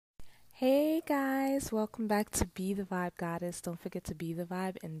Hey guys, welcome back to Be the Vibe Goddess. Don't forget to be the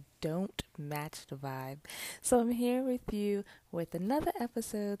vibe and don't match the vibe. So, I'm here with you with another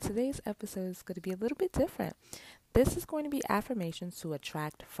episode. Today's episode is going to be a little bit different. This is going to be affirmations to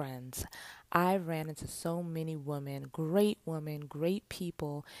attract friends. I ran into so many women, great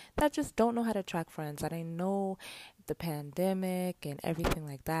people that just don't know how to attract friends. And I know the pandemic and everything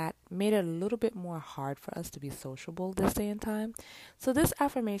like that made it a little bit more hard for us to be sociable this day and time. So this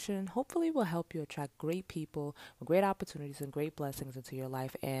affirmation hopefully will help you attract great people, great opportunities and great blessings into your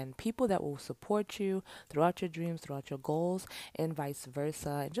life and people that will support you throughout your dreams, throughout your goals, and vice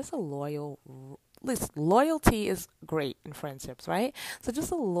versa. And just a loyalty is great in friendships, right? So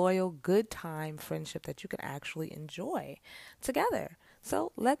just a loyal, good time friendship that you can actually enjoy together.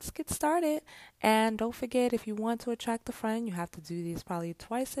 So let's get started. And don't forget, if you want to attract a friend, you have to do these probably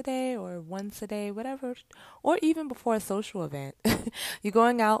twice a day or once a day, whatever, or even before a social event. You're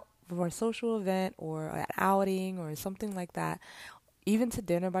going out for a social event or an outing or something like that, even to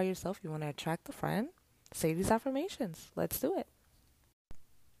dinner by yourself, you want to attract a friend, say these affirmations. Let's do it.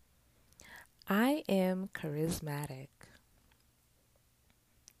 I am charismatic.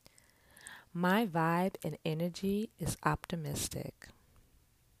 My vibe and energy is optimistic.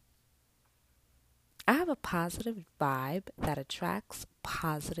 I have a positive vibe that attracts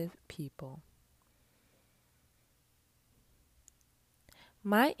positive people.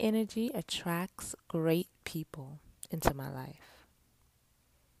 My energy attracts great people into my life.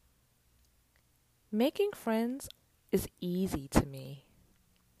 Making friends is easy to me.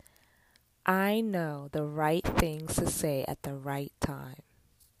 I know the right things to say at the right time.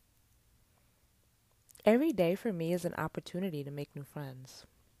 Every day for me is an opportunity to make new friends.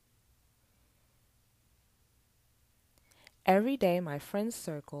 Every day my friend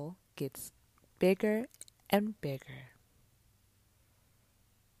circle gets bigger and bigger.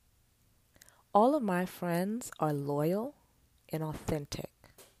 All of my friends are loyal and authentic.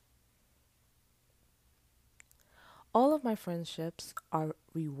 All of my friendships are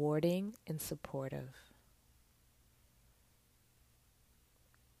rewarding and supportive.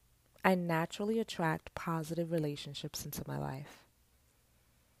 I naturally attract positive relationships into my life.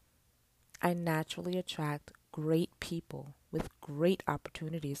 I naturally attract great people with great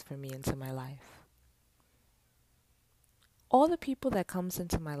opportunities for me into my life. All the people that comes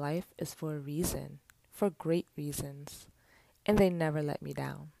into my life is for a reason, for great reasons, and they never let me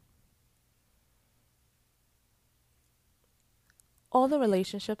down. All the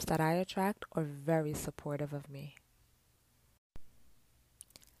relationships that I attract are very supportive of me.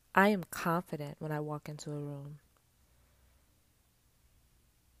 I am confident when I walk into a room.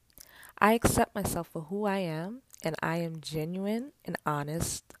 I accept myself for who I am, and I am genuine and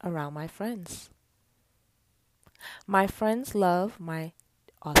honest around my friends. My friends love my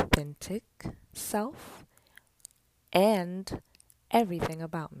authentic self and everything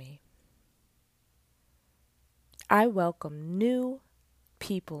about me. I welcome new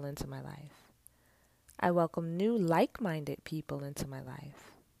people into my life. I welcome new like-minded people into my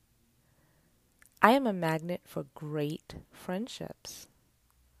life. I am a magnet for great friendships.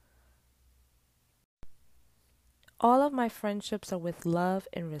 All of my friendships are with love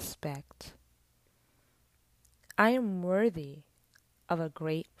and respect. I am worthy of a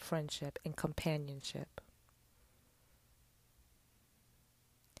great friendship and companionship.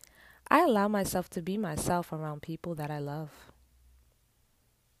 I allow myself to be myself around people that I love.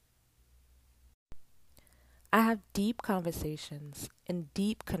 I have deep conversations and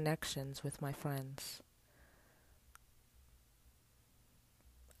deep connections with my friends.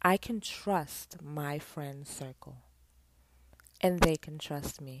 I can trust my friend circle, and they can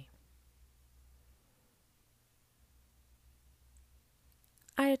trust me.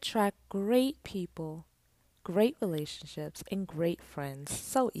 I attract great people, great relationships, and great friends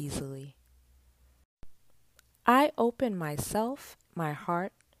so easily. I open myself, my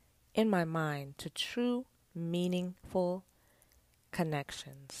heart, and my mind to true, meaningful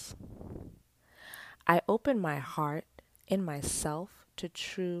connections. I open my heart and myself to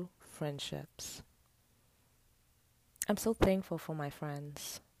true friendships. I'm so thankful for my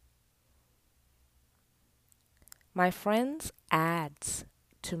friends. My friends adds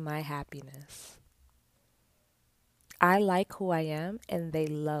to my happiness. I like who I am and they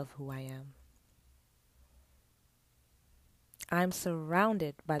love who I am. I'm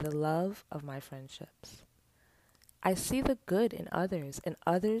surrounded by the love of my friendships. I see the good in others and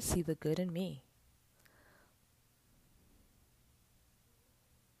others see the good in me.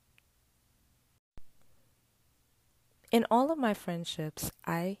 In all of my friendships,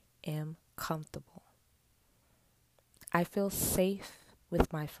 I am comfortable. I feel safe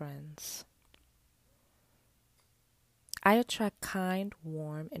with my friends. I attract kind,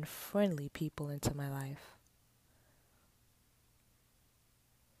 warm, and friendly people into my life.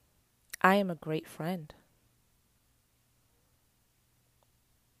 I am a great friend.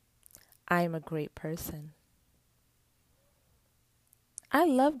 I am a great person. I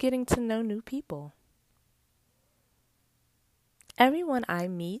love getting to know new people. Everyone I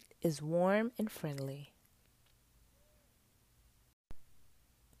meet is warm and friendly.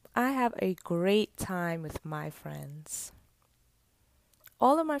 I have a great time with my friends.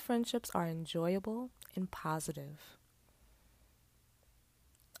 All of my friendships are enjoyable and positive.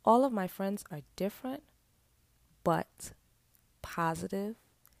 All of my friends are different, but positive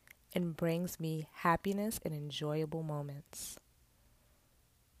and brings me happiness and enjoyable moments.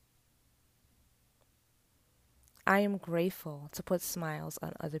 I am grateful to put smiles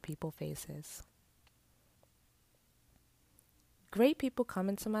on other people's faces. Great people come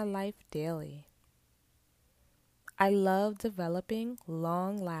into my life daily. I love developing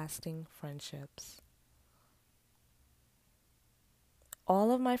long-lasting friendships.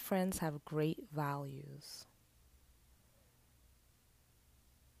 All of my friends have great values.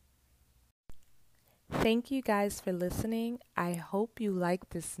 Thank you guys for listening. I hope you like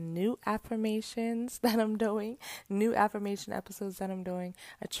this new affirmations that I'm doing, new affirmation episodes that I'm doing,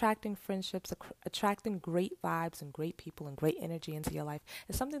 attracting friendships, attracting great vibes and great people and great energy into your life.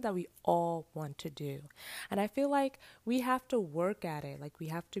 It's something that we all want to do. And I feel like we have to work at it. Like we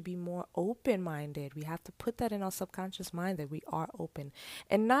have to be more open-minded. We have to put that in our subconscious mind that we are open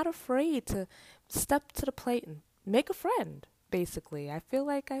and not afraid to step to the plate and make a friend, basically. I feel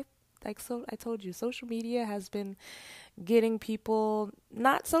like I told you, social media has been getting people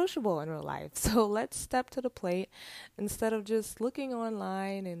not sociable in real life. So let's step to the plate instead of just looking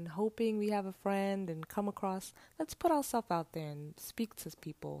online and hoping we have a friend and come across. Let's put ourselves out there and speak to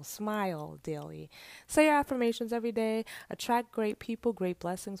people, smile daily, say your affirmations every day, attract great people, great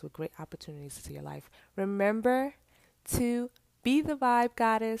blessings with great opportunities to your life. Remember to be the vibe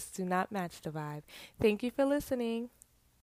goddess, do not match the vibe. Thank you for listening.